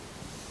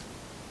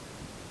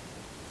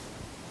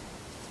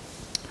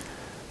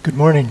Good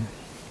morning.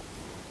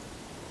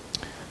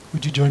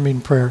 Would you join me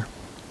in prayer?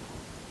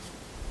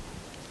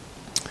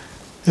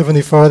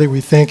 Heavenly Father,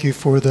 we thank you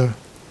for the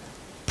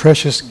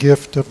precious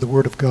gift of the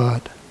Word of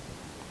God.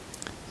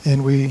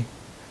 And we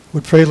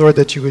would pray, Lord,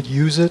 that you would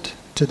use it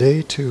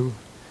today to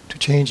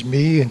change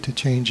me and to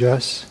change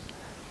us,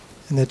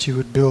 and that you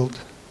would build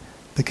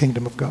the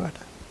kingdom of God.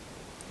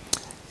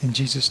 In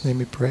Jesus' name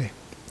we pray.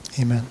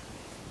 Amen.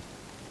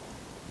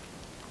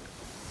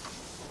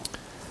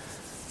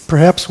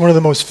 Perhaps one of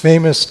the most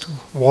famous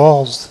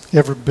walls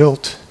ever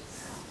built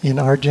in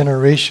our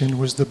generation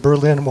was the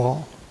Berlin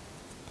Wall.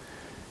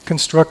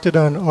 Constructed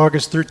on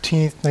August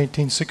 13th,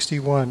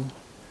 1961,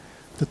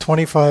 the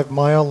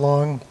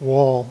 25-mile-long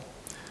wall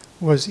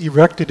was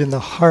erected in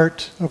the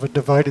heart of a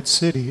divided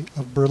city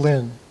of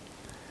Berlin,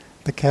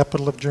 the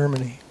capital of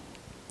Germany.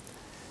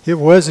 It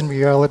was in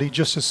reality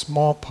just a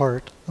small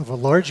part of a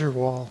larger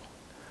wall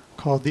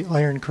called the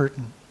Iron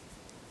Curtain.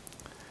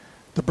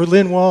 The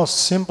Berlin Wall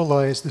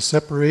symbolized the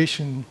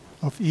separation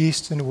of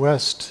East and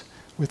West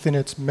within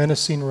its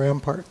menacing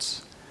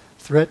ramparts,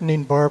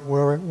 threatening barbed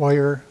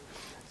wire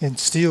and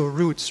steel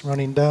roots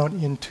running down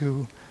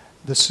into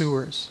the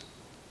sewers.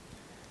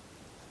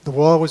 The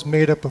wall was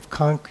made up of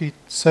concrete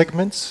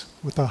segments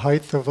with a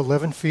height of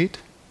 11 feet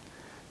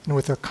and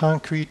with a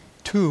concrete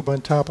tube on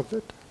top of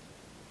it.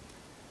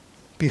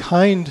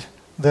 Behind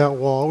that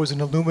wall was an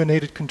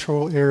illuminated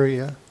control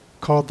area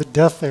called the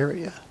death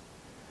area,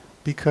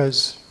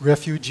 because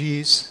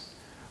refugees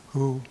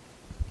who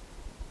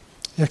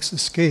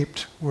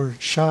escaped were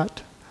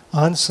shot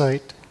on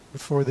site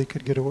before they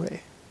could get away.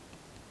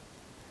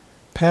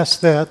 Past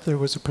that, there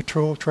was a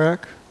patrol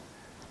track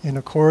and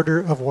a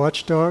corridor of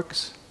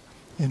watchdogs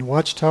and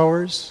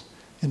watchtowers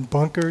and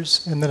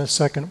bunkers, and then a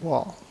second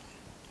wall.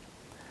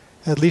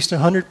 At least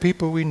 100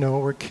 people we know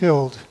were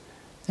killed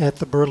at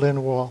the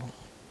Berlin Wall,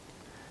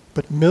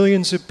 but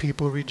millions of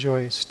people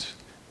rejoiced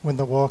when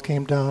the wall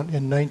came down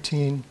in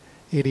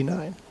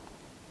 1989.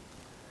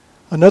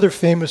 Another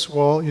famous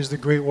wall is the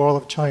Great Wall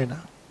of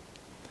China.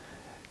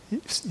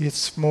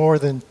 It's more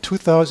than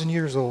 2,000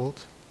 years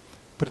old,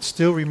 but it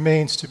still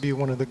remains to be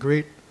one of the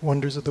great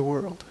wonders of the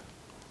world.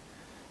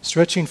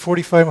 Stretching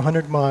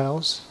 4,500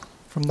 miles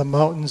from the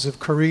mountains of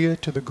Korea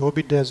to the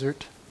Gobi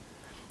Desert,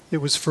 it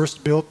was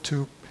first built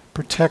to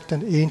protect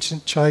an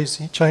ancient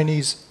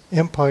Chinese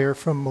empire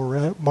from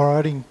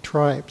marauding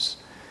tribes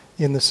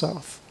in the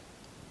south.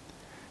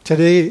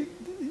 Today,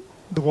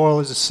 the wall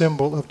is a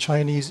symbol of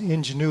Chinese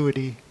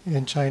ingenuity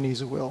and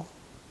Chinese will.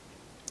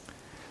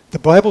 The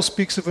Bible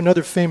speaks of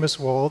another famous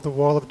wall, the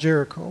Wall of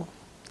Jericho.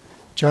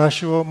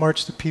 Joshua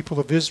marched the people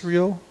of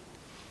Israel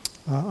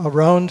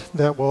around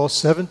that wall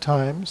 7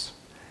 times.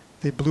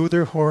 They blew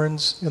their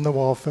horns and the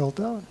wall fell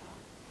down.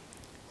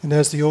 And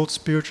as the old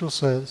spiritual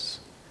says,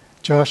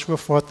 Joshua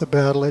fought the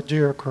battle at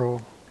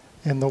Jericho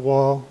and the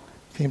wall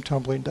came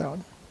tumbling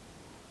down.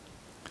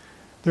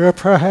 There are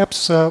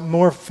perhaps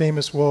more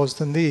famous walls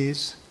than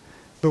these,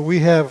 but we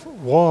have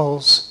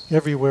walls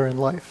everywhere in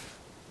life.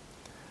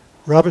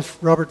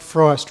 Robert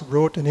Frost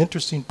wrote an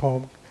interesting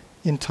poem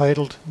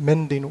entitled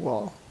Mending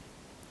Wall.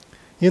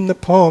 In the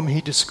poem,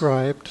 he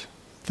described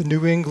the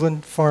New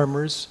England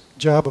farmer's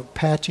job of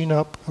patching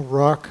up a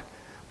rock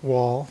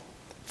wall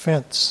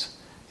fence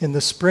in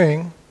the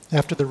spring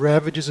after the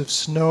ravages of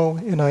snow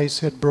and ice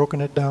had broken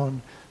it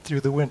down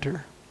through the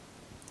winter.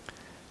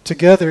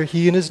 Together,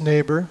 he and his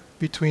neighbor,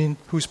 between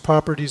whose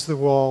properties the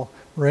wall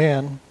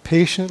ran,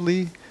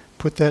 patiently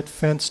put that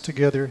fence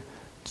together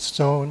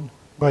stone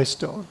by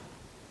stone.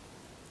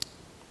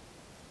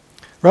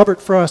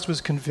 Robert Frost was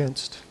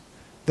convinced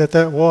that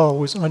that wall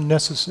was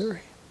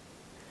unnecessary.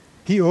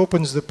 He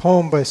opens the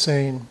poem by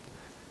saying,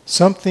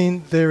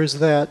 "Something there is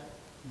that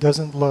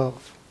doesn't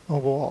love a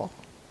wall."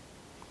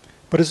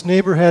 But his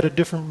neighbor had a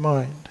different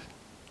mind.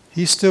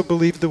 He still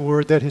believed the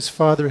word that his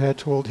father had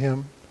told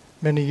him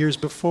many years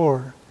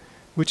before,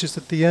 which is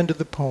at the end of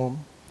the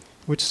poem,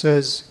 which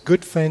says,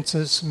 "Good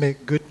fences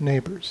make good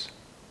neighbors."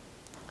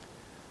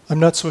 I'm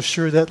not so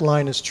sure that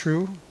line is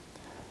true,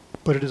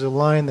 but it is a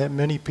line that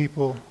many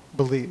people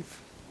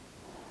believe.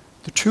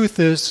 The truth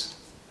is,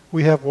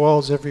 we have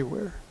walls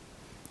everywhere.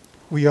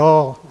 We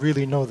all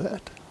really know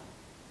that.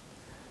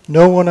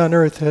 No one on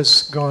earth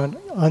has gone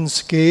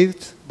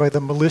unscathed by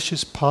the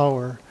malicious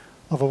power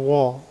of a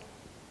wall.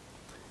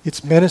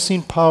 Its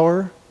menacing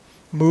power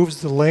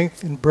moves the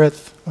length and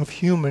breadth of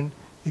human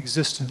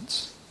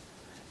existence.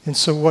 And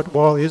so what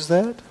wall is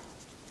that?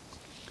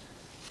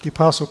 The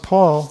Apostle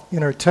Paul,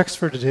 in our text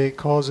for today,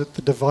 calls it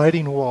the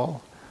dividing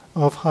wall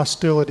of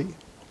hostility.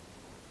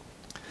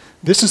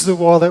 This is the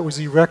wall that was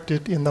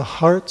erected in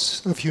the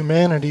hearts of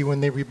humanity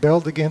when they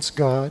rebelled against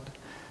God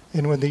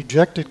and when they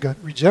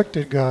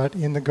rejected God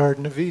in the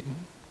Garden of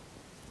Eden.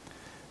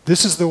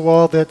 This is the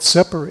wall that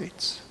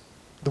separates,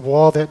 the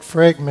wall that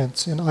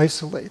fragments and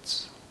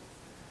isolates.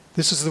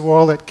 This is the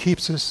wall that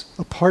keeps us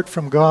apart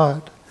from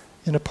God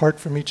and apart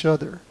from each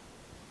other.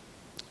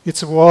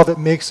 It's a wall that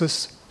makes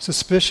us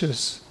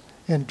suspicious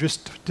and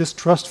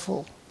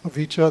distrustful of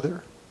each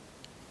other.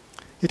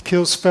 It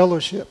kills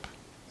fellowship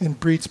and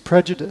breeds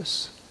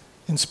prejudice,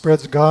 and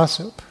spreads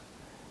gossip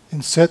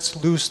and sets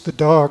loose the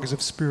dogs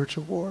of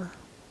spiritual war.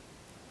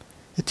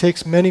 It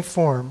takes many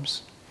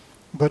forms,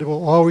 but it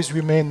will always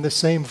remain the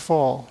same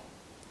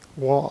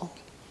wall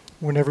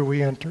whenever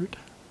we enter it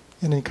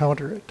and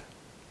encounter it.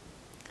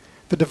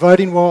 The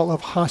dividing wall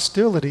of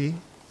hostility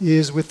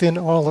is within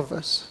all of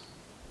us.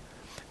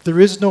 There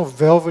is no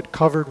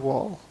velvet-covered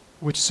wall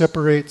which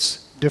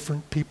separates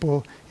different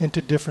people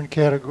into different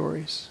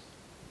categories.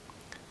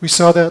 We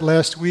saw that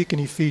last week in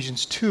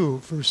Ephesians 2,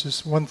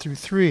 verses 1 through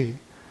 3,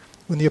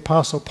 when the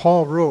Apostle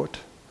Paul wrote,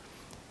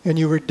 "And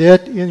you were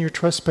dead in your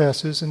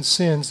trespasses and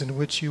sins in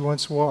which you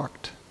once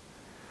walked,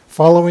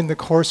 following the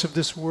course of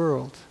this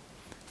world,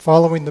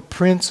 following the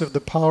prince of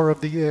the power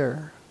of the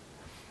air,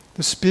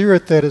 the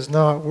spirit that is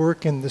now at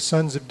work in the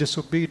sons of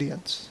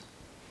disobedience,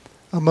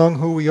 among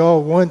whom we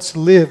all once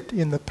lived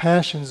in the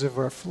passions of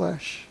our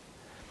flesh,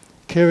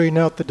 carrying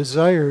out the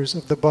desires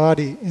of the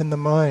body and the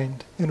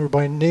mind, and were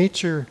by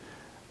nature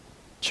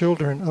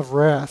children of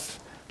wrath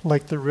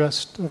like the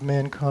rest of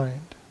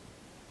mankind."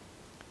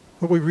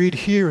 What we read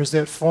here is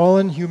that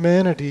fallen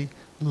humanity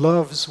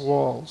loves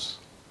walls.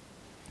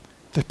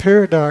 The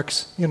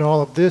paradox in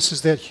all of this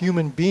is that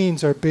human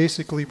beings are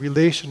basically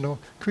relational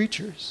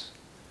creatures.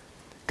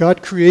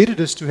 God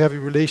created us to have a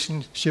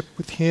relationship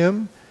with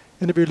Him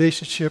and a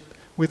relationship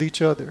with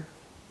each other.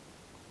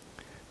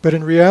 But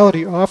in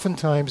reality,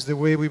 oftentimes the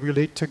way we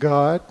relate to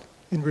God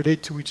and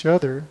relate to each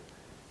other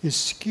is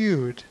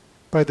skewed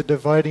by the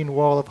dividing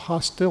wall of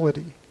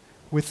hostility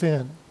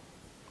within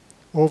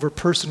over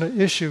personal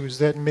issues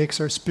that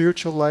makes our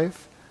spiritual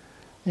life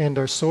and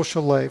our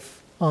social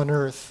life on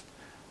earth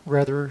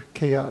rather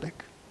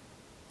chaotic.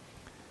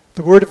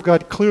 The Word of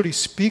God clearly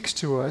speaks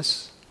to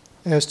us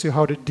as to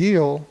how to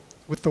deal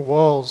with the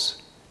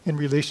walls in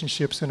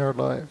relationships in our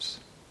lives.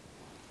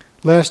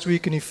 Last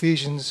week in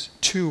Ephesians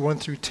 2, 1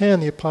 through 10,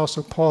 the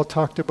Apostle Paul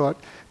talked about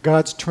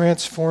God's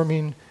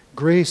transforming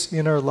grace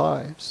in our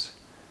lives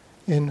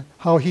and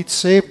how He'd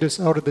saved us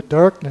out of the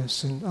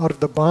darkness and out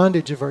of the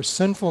bondage of our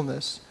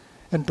sinfulness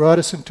and brought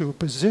us into a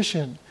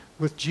position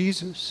with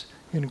Jesus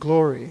in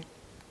glory.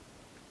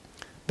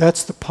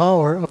 That's the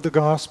power of the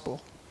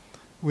gospel,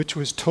 which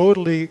was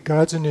totally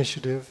God's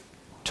initiative,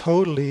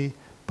 totally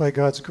by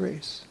God's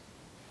grace.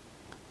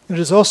 It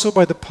is also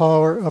by the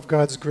power of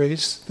God's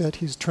grace that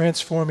His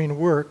transforming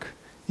work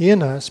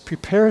in us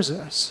prepares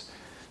us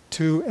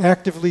to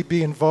actively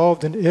be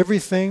involved in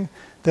everything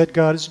that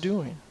God is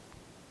doing.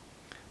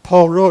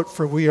 Paul wrote,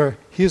 "For we are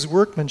His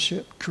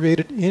workmanship,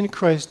 created in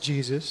Christ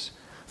Jesus,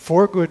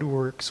 for good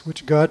works,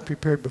 which God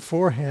prepared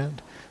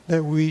beforehand,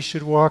 that we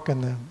should walk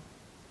in them."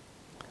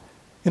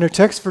 In our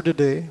text for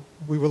today,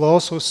 we will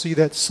also see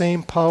that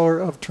same power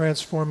of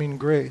transforming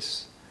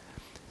grace.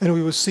 And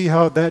we will see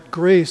how that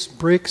grace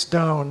breaks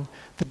down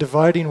the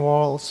dividing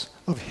walls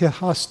of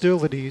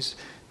hostilities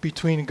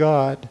between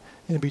God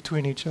and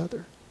between each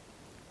other.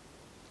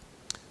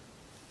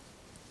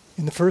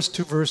 In the first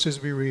two verses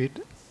we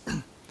read,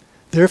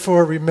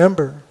 "Therefore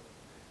remember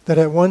that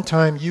at one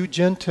time you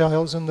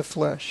Gentiles in the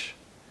flesh,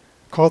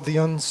 called the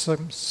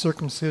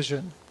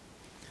uncircumcision,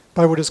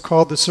 by what is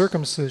called the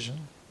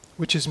circumcision,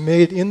 which is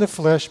made in the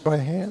flesh by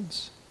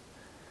hands.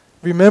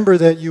 Remember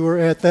that you were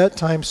at that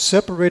time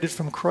separated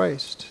from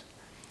Christ,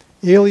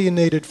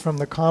 alienated from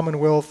the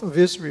commonwealth of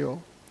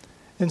Israel,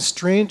 and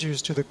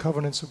strangers to the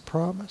covenants of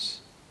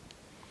promise,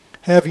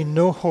 having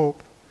no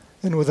hope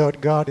and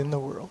without God in the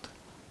world."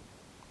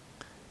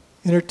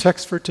 And our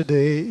text for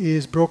today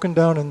is broken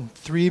down in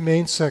three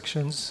main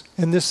sections,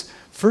 and this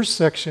first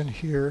section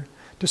here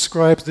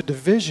describes the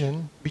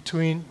division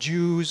between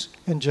Jews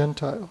and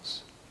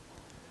Gentiles.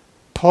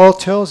 Paul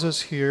tells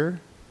us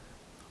here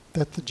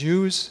that the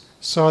Jews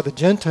saw the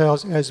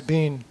Gentiles as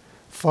being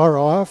far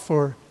off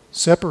or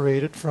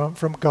separated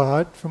from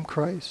God, from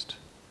Christ.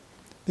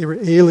 They were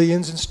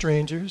aliens and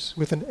strangers,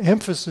 with an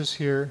emphasis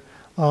here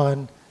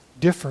on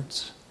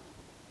difference.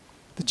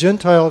 The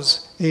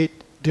Gentiles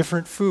ate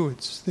different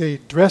foods. They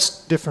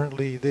dressed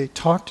differently. They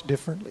talked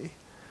differently.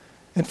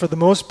 And for the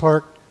most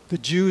part, the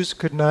Jews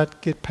could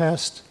not get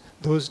past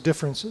those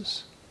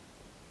differences.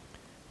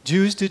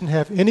 Jews didn't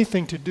have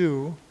anything to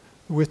do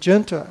with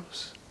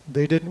Gentiles.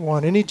 They didn't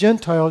want any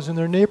Gentiles in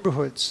their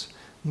neighborhoods,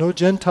 no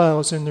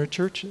Gentiles in their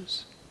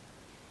churches.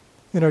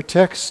 In our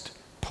text,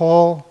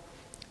 Paul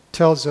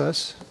tells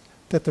us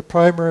that the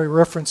primary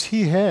reference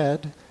he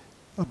had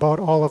about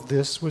all of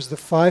this was the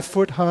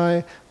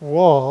 5-foot-high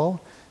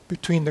wall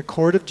between the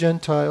court of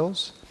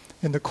Gentiles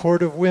and the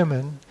court of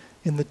women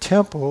in the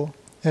temple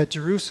at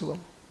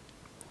Jerusalem.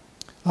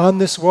 On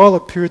this wall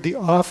appeared the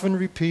often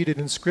repeated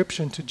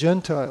inscription to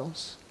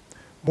Gentiles,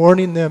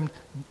 warning them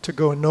to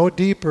go no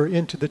deeper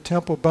into the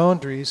temple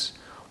boundaries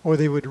or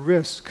they would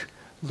risk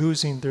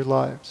losing their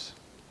lives.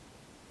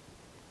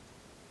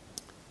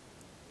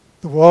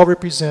 The wall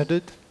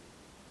represented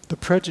the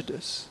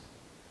prejudice,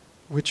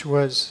 which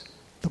was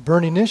the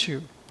burning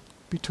issue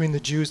between the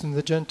Jews and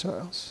the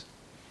Gentiles.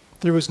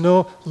 There was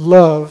no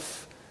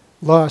love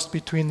lost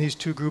between these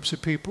two groups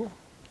of people.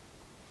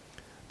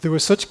 There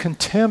was such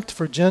contempt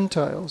for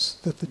Gentiles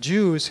that the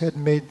Jews had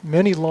made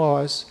many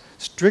laws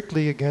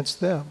strictly against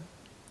them.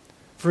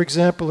 For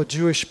example, a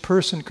Jewish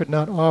person could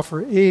not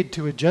offer aid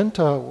to a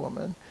Gentile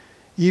woman,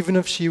 even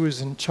if she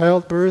was in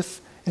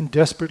childbirth and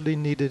desperately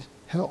needed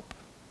help.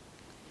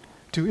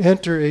 To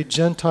enter a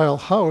Gentile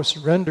house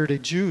rendered a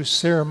Jew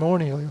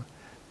ceremonially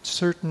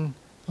certain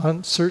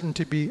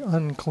to be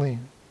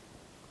unclean.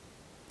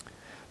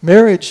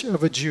 Marriage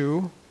of a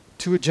Jew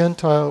to a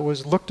Gentile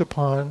was looked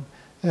upon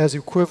as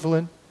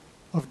equivalent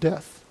of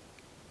death.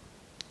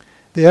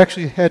 They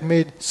actually had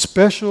made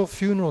special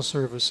funeral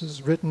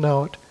services written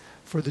out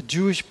for the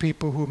Jewish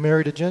people who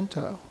married a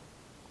Gentile.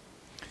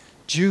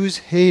 Jews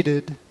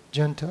hated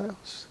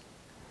Gentiles.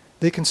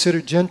 They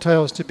considered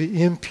Gentiles to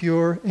be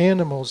impure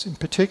animals, in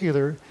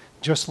particular,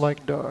 just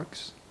like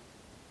dogs.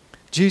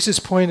 Jesus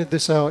pointed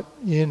this out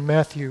in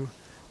Matthew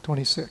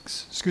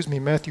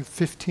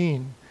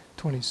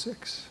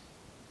 15:26.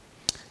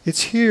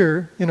 It's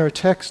here in our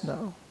text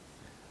now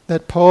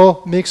that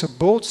Paul makes a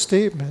bold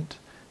statement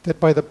that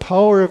by the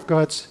power of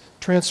God's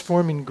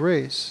transforming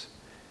grace,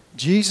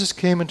 Jesus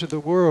came into the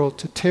world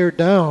to tear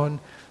down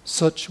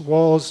such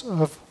walls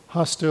of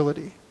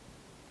hostility.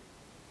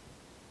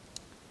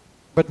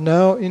 But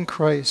now in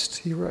Christ,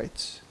 he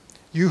writes,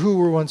 you who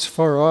were once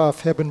far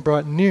off have been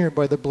brought near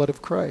by the blood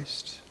of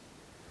Christ.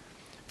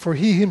 For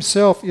he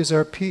himself is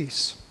our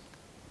peace,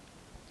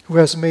 who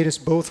has made us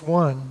both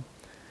one,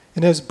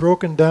 and has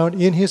broken down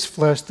in his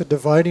flesh the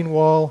dividing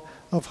wall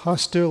of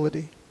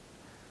hostility,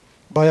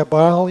 by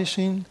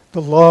abolishing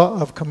the law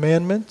of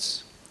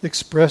commandments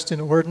expressed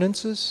in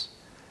ordinances,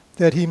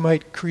 that he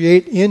might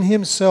create in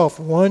himself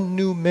one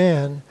new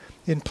man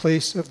in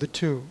place of the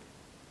two,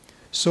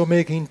 so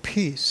making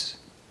peace,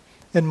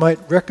 and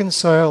might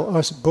reconcile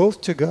us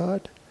both to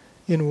God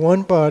in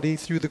one body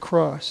through the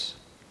cross,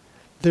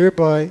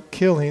 thereby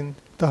killing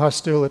the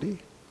hostility.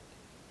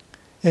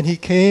 And he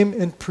came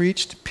and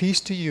preached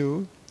peace to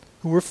you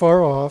who were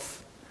far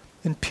off,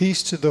 and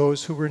peace to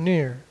those who were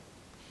near.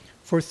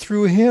 For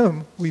through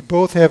him we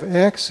both have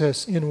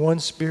access in one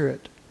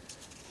Spirit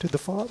to the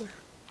Father.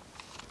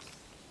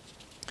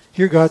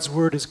 Here God's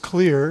word is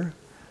clear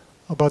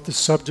about the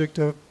subject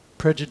of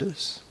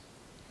prejudice.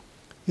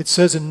 It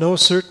says in no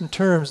certain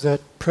terms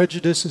that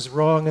prejudice is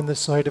wrong in the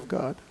sight of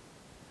God.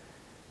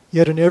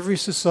 Yet in every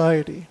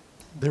society,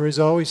 there is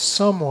always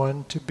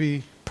someone to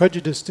be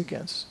prejudiced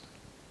against.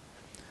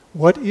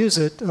 What is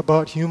it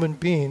about human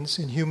beings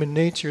and human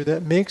nature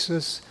that makes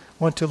us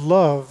want to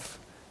love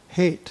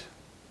hate?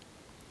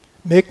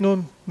 Make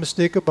no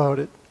mistake about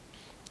it.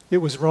 It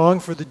was wrong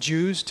for the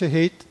Jews to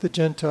hate the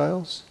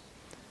Gentiles.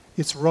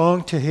 It's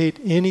wrong to hate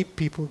any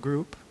people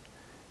group.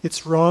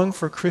 It's wrong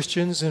for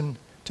Christians and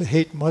to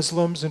hate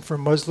Muslims and for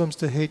Muslims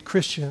to hate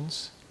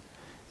Christians.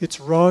 It's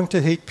wrong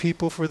to hate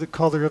people for the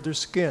color of their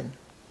skin.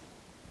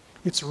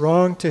 It's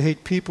wrong to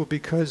hate people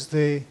because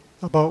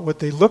about what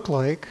they look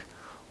like,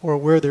 or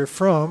where they're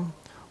from,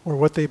 or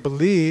what they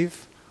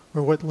believe,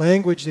 or what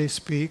language they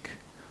speak,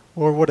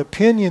 or what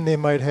opinion they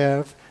might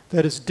have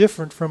that is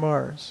different from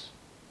ours.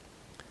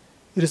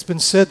 It has been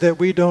said that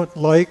we don't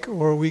like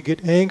or we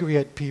get angry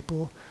at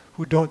people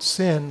who don't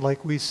sin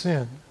like we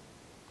sin.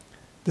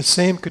 The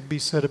same could be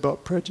said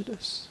about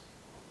prejudice.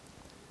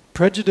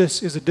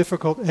 Prejudice is a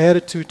difficult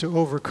attitude to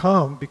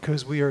overcome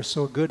because we are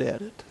so good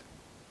at it.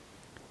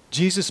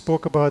 Jesus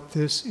spoke about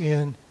this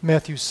in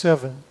Matthew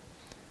 7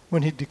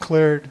 when he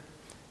declared,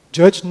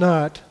 "Judge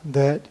not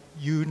that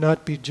you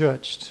not be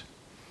judged.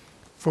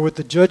 For with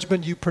the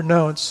judgment you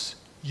pronounce,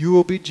 you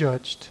will be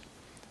judged,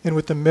 and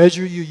with the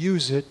measure you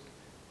use it,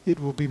 it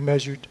will be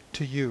measured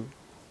to you."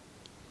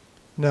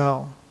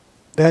 Now,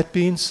 that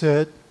being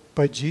said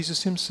by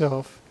Jesus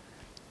himself,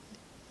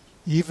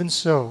 even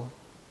so,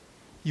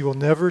 you will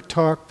never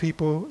talk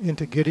people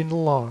into getting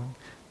along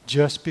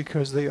just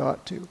because they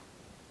ought to.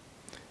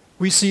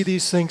 We see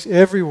these things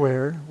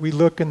everywhere. We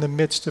look in the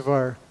midst of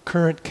our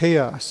current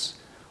chaos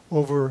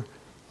over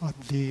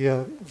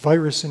the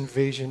virus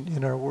invasion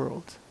in our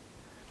world.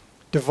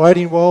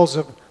 Dividing walls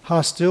of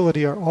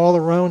hostility are all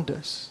around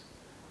us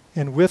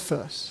and with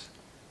us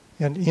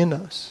and in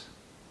us.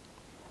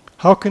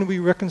 How can we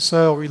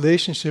reconcile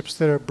relationships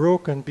that are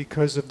broken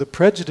because of the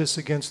prejudice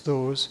against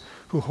those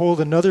who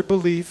hold another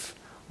belief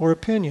or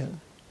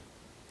opinion?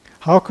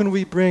 How can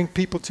we bring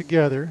people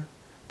together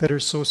that are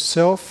so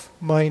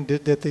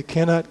self-minded that they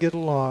cannot get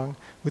along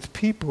with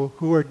people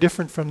who are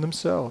different from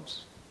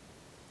themselves?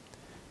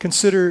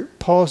 Consider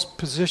Paul's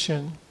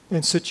position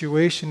and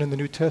situation in the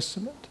New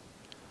Testament.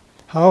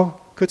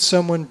 How could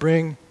someone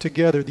bring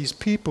together these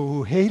people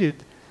who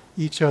hated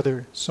each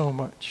other so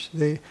much?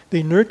 They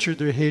nurtured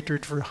their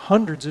hatred for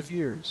hundreds of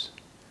years.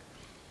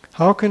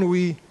 How can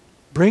we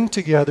bring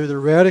together the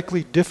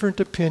radically different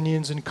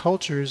opinions and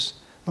cultures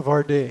of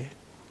our day?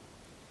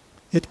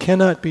 It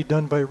cannot be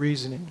done by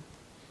reasoning.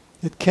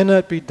 It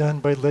cannot be done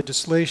by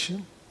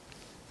legislation.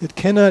 It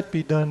cannot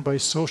be done by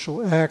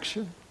social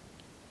action.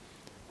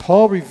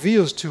 Paul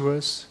reveals to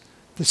us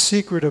the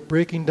secret of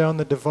breaking down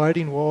the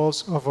dividing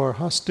walls of our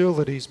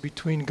hostilities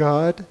between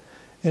God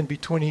and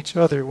between each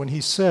other when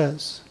he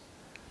says,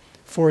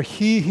 "For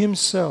he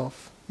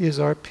himself is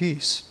our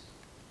peace,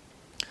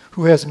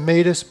 who has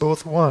made us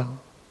both one,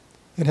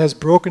 and has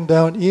broken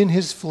down in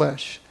his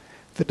flesh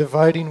the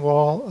dividing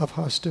wall of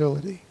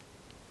hostility.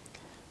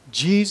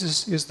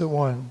 Jesus is the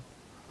one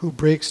who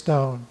breaks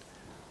down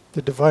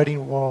the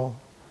dividing wall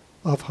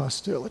of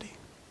hostility.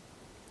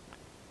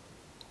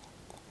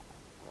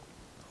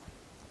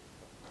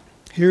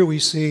 Here we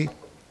see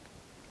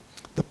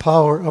the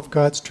power of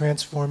God's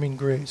transforming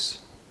grace.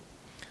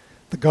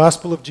 The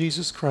gospel of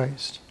Jesus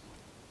Christ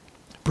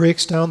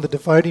breaks down the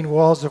dividing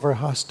walls of our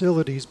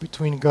hostilities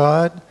between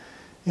God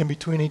and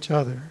between each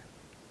other.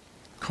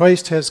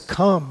 Christ has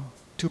come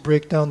to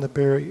break down the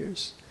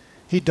barriers.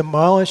 He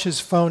demolishes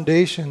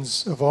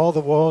foundations of all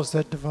the walls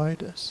that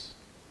divide us.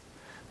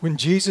 When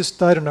Jesus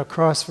died on a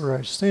cross for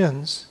our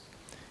sins,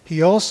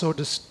 he also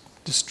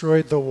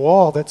destroyed the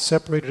wall that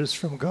separated us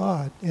from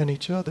God and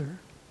each other.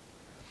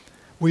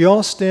 We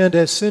all stand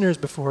as sinners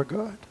before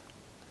God.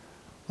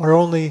 Our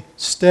only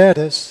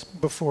status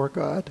before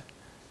God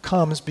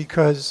comes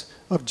because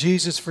of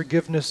Jesus'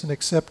 forgiveness and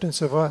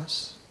acceptance of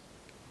us.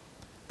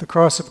 The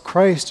cross of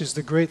Christ is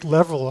the great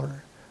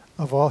leveler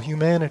of all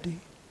humanity.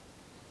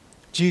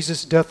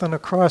 Jesus' death on the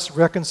cross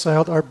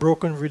reconciled our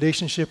broken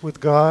relationship with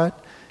God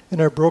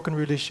and our broken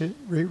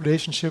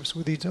relationships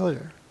with each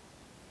other.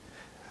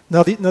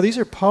 Now these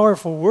are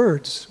powerful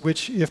words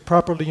which, if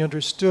properly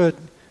understood,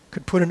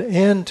 could put an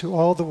end to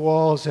all the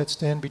walls that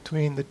stand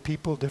between the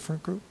people,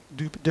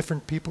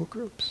 different people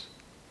groups.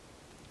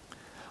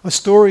 A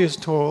story is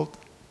told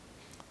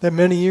that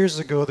many years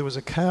ago there was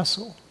a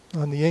castle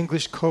on the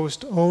English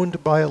coast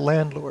owned by a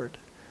landlord,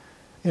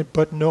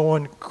 but no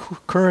one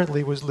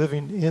currently was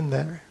living in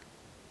that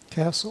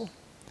castle.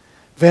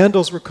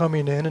 Vandals were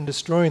coming in and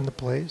destroying the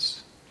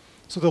place,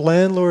 so the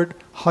landlord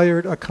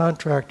hired a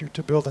contractor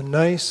to build a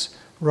nice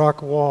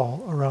rock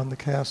wall around the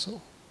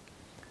castle.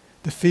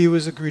 The fee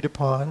was agreed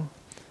upon,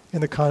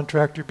 and the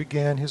contractor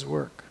began his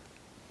work.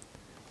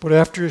 But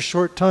after a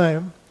short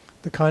time,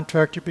 the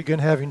contractor began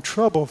having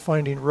trouble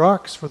finding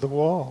rocks for the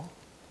wall.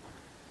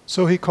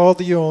 So he called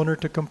the owner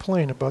to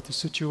complain about the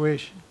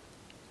situation.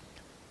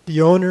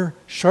 The owner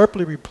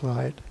sharply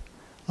replied,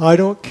 "I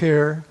don't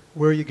care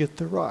where you get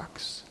the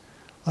rocks.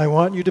 I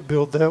want you to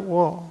build that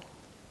wall."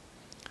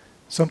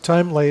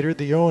 Sometime later,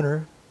 the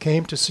owner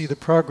came to see the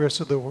progress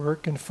of the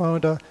work and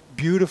found a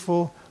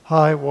beautiful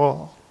high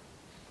wall.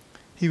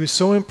 He was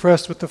so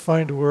impressed with the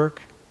fine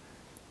work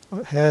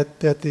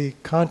that the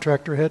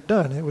contractor had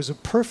done. It was a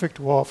perfect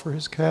wall for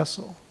his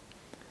castle.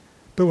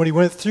 But when he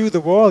went through the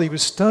wall, he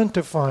was stunned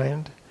to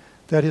find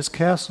that his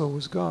castle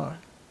was gone.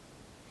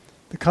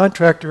 The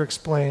contractor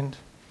explained,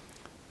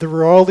 "There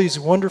were all these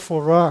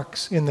wonderful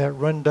rocks in that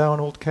run-down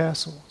old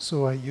castle,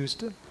 so I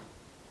used them."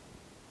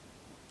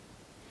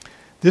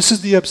 This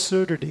is the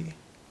absurdity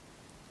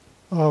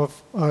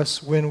of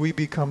us when we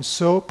become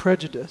so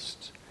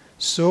prejudiced,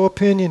 so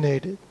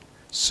opinionated,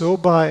 so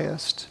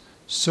biased,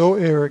 so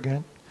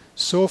arrogant,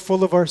 so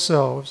full of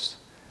ourselves,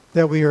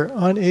 that we are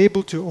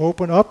unable to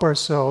open up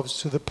ourselves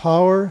to the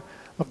power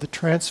of the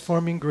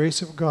transforming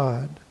grace of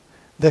God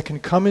that can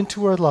come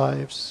into our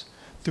lives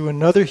through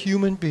another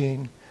human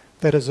being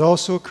that is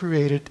also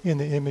created in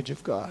the image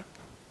of God.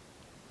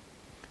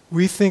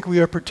 We think we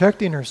are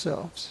protecting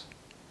ourselves,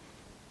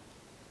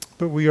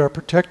 but we are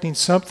protecting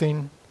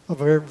something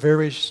of a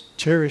very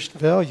cherished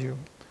value,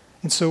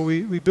 and so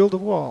we build a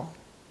wall.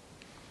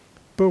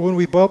 But when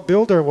we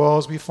build our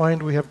walls, we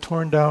find we have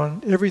torn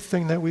down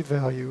everything that we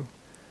value,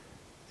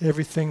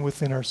 everything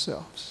within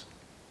ourselves.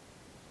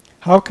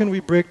 How can we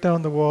break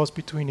down the walls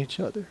between each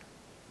other?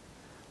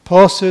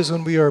 Paul says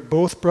when we are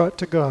both brought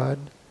to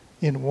God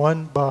in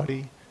one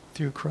body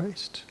through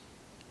Christ.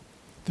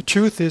 The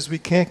truth is we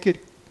can't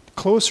get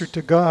closer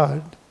to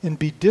God and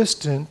be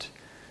distant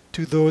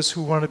to those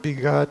who want to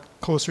be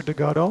closer to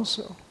God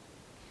also.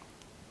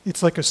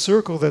 It's like a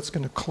circle that's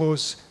going to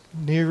close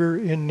nearer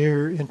and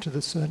nearer into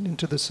the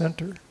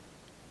center.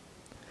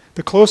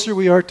 The closer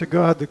we are to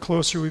God, the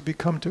closer we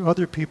become to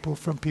other people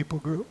from people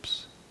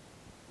groups.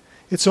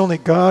 It's only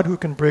God who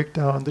can break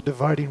down the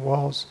dividing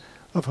walls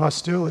of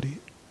hostility.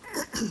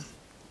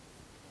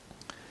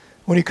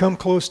 When we come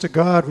close to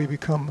God, we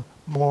become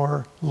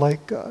more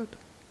like God.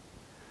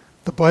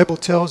 The Bible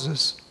tells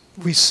us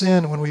we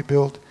sin when we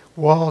build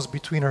walls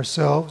between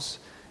ourselves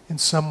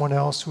and someone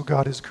else who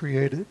God has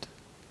created.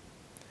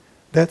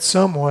 That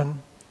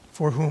someone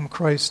for whom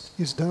Christ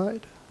is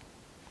died.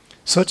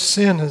 Such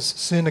sin is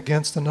sin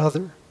against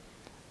another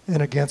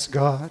and against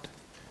God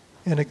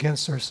and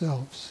against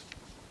ourselves.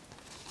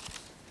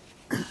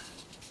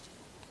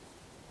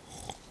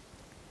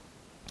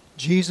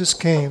 Jesus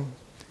came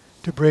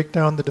to break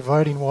down the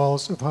dividing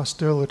walls of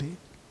hostility,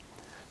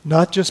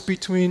 not just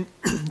between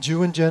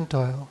Jew and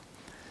Gentile,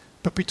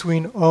 but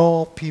between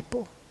all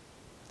people.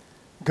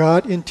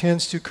 God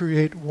intends to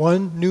create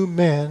one new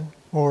man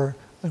or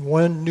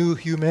one new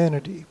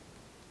humanity.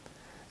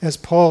 As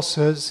Paul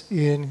says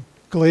in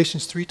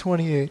Galatians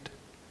 3:28,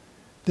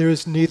 there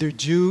is neither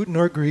Jew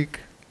nor Greek,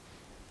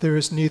 there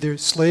is neither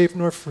slave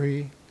nor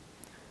free,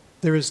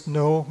 there is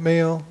no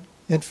male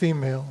and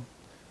female,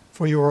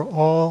 for you are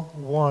all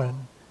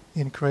one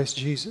in Christ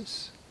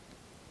Jesus.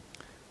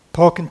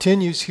 Paul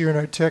continues here in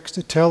our text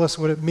to tell us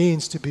what it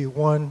means to be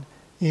one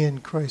in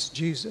Christ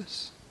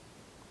Jesus.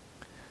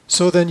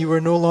 So then you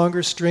are no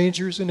longer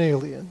strangers and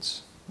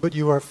aliens, but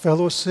you are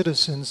fellow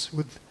citizens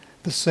with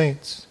the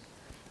saints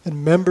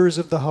and members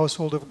of the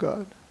household of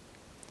God,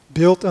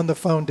 built on the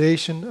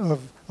foundation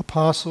of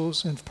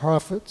apostles and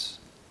prophets,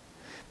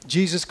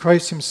 Jesus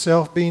Christ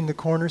himself being the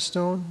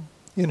cornerstone,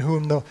 in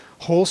whom the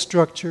whole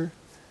structure,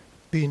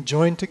 being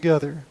joined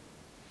together,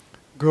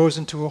 grows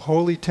into a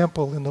holy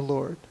temple in the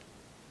Lord.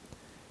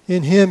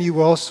 In him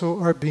you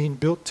also are being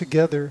built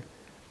together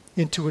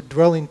into a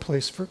dwelling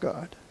place for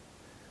God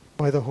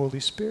by the Holy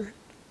Spirit.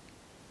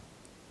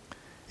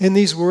 In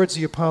these words,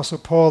 the Apostle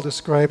Paul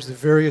describes the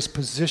various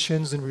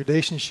positions and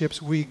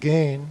relationships we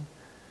gain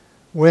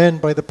when,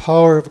 by the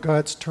power of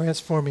God's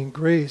transforming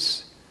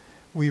grace,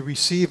 we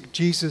receive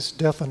Jesus'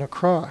 death on a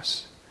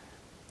cross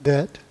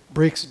that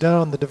breaks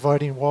down the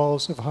dividing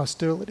walls of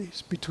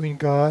hostilities between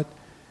God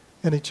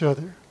and each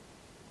other.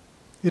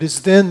 It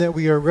is then that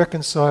we are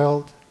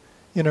reconciled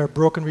in our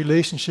broken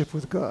relationship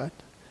with God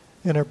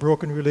and our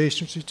broken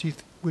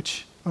relationships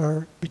which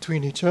are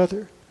between each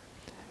other.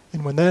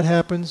 And when that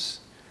happens,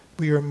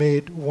 we are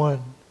made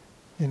one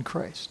in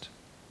Christ.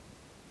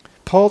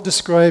 Paul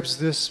describes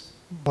this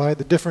by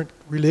the different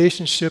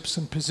relationships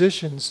and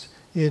positions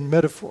in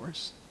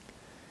metaphors.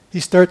 He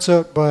starts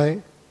out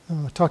by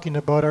talking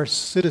about our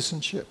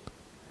citizenship.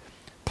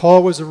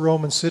 Paul was a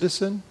Roman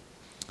citizen,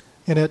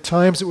 and at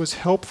times it was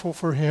helpful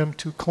for him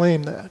to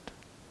claim that.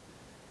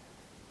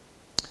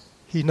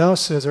 He now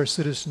says our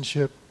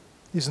citizenship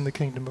is in the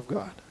kingdom of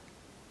God.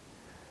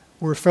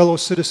 We're fellow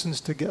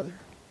citizens together.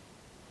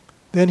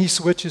 Then he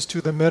switches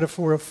to the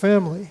metaphor of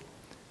family,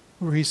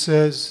 where he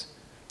says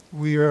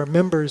we are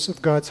members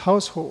of God's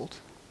household.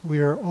 We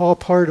are all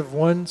part of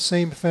one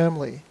same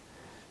family,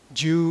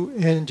 Jew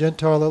and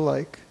Gentile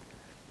alike,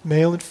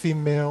 male and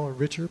female,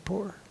 rich or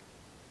poor.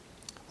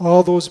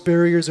 All those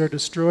barriers are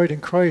destroyed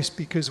in Christ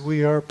because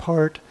we are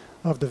part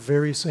of the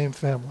very same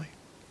family.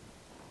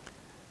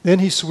 Then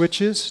he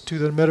switches to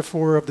the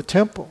metaphor of the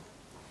temple,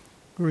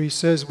 where he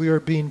says we are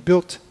being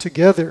built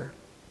together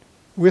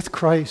with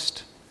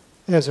Christ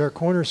as our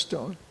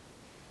cornerstone,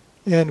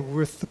 and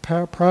with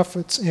the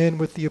prophets and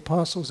with the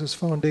apostles as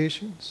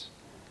foundations.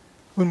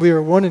 When we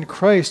are one in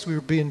Christ, we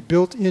are being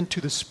built into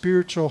the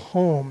spiritual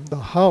home, the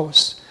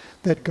house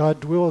that God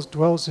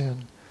dwells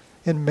in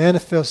and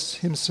manifests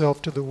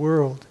himself to the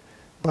world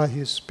by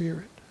his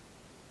Spirit.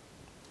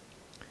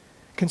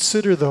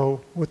 Consider,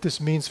 though, what this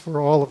means for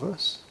all of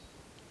us.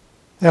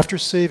 After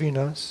saving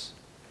us,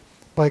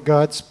 by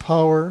God's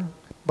power,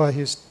 by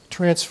his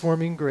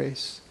transforming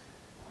grace,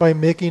 by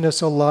making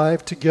us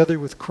alive together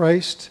with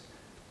Christ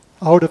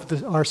out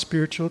of our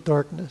spiritual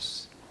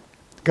darkness,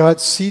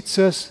 God seats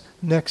us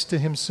next to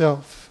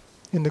himself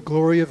in the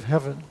glory of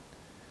heaven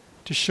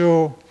to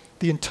show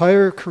the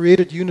entire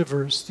created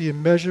universe the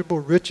immeasurable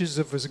riches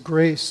of his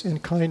grace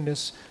and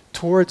kindness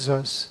towards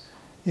us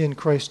in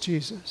Christ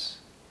Jesus.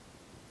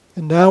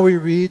 And now we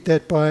read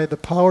that by the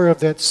power of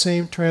that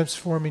same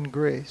transforming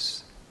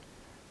grace,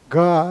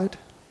 God,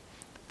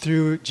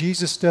 through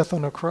Jesus' death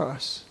on a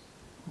cross,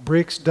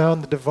 breaks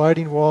down the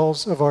dividing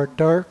walls of our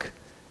dark,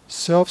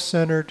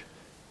 self-centered,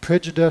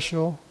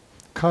 prejudicial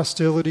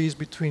hostilities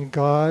between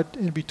God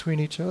and between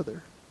each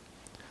other,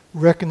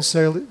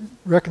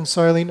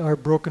 reconciling our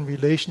broken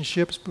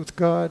relationships with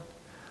God,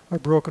 our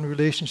broken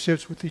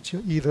relationships with each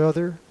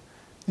other,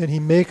 and he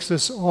makes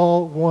us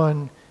all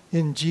one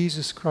in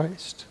Jesus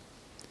Christ,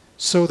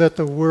 so that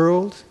the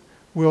world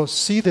will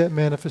see that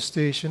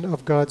manifestation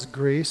of God's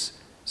grace,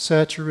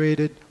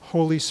 saturated,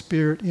 Holy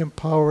Spirit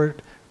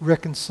empowered,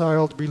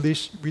 reconciled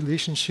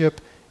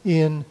relationship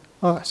in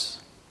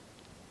us.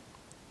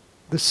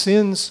 The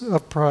sins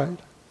of pride,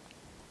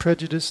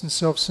 prejudice, and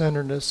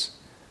self-centeredness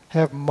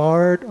have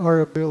marred our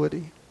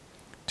ability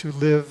to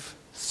live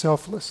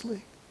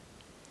selflessly.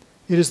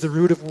 It is the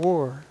root of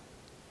war,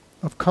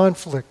 of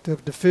conflict,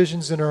 of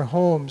divisions in our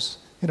homes,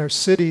 in our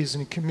cities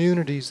and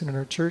communities, and in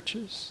our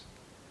churches.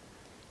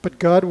 But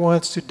God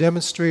wants to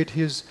demonstrate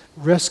his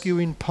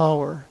rescuing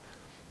power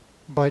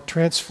by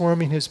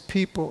transforming his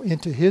people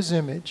into his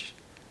image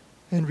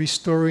and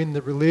restoring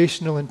the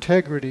relational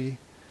integrity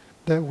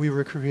that we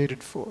were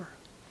created for.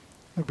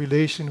 A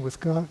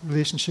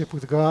relationship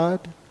with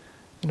God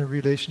and a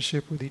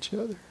relationship with each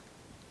other.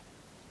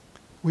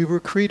 We were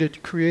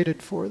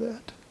created for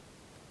that.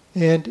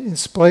 And in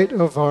spite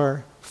of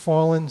our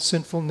fallen,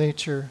 sinful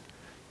nature,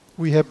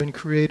 we have been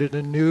created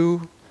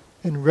anew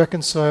and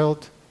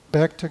reconciled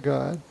back to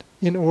God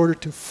in order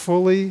to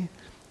fully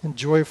and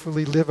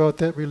joyfully live out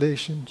that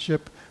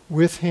relationship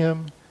with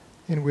him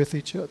and with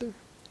each other.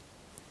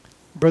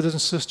 Brothers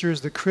and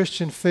sisters, the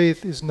Christian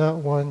faith is not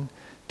one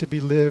to be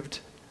lived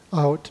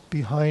out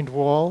behind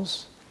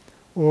walls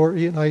or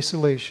in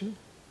isolation.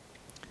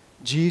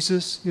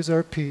 Jesus is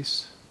our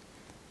peace.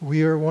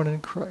 We are one in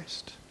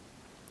Christ.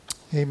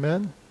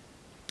 Amen.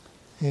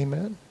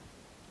 Amen.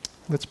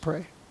 Let's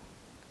pray.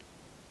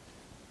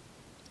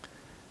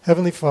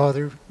 Heavenly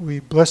Father, we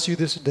bless you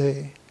this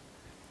day,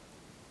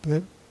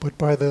 but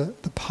by the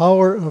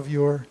power of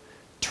your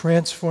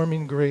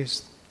transforming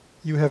grace,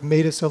 you have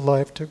made us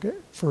alive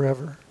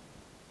forever.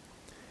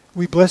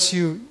 We bless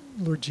you,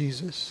 Lord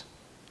Jesus,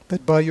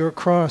 that by your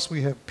cross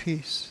we have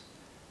peace,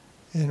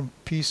 and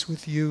peace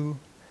with you,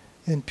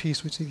 and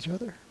peace with each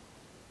other.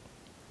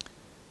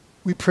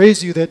 We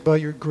praise you that by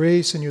your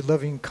grace and your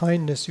loving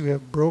kindness you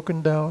have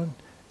broken down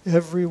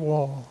every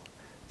wall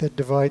that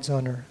divides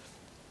on earth.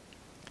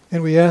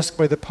 And we ask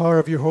by the power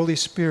of your Holy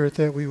Spirit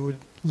that we would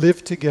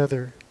live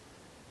together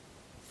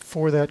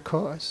for that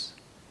cause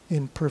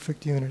in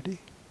perfect unity.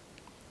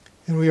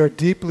 And we are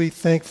deeply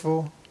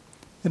thankful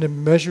and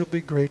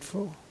immeasurably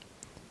grateful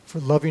for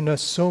loving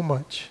us so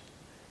much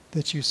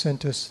that you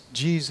sent us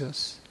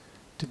Jesus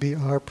to be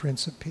our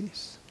Prince of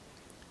Peace.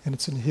 And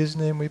it's in his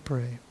name we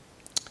pray.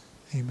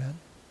 Amen.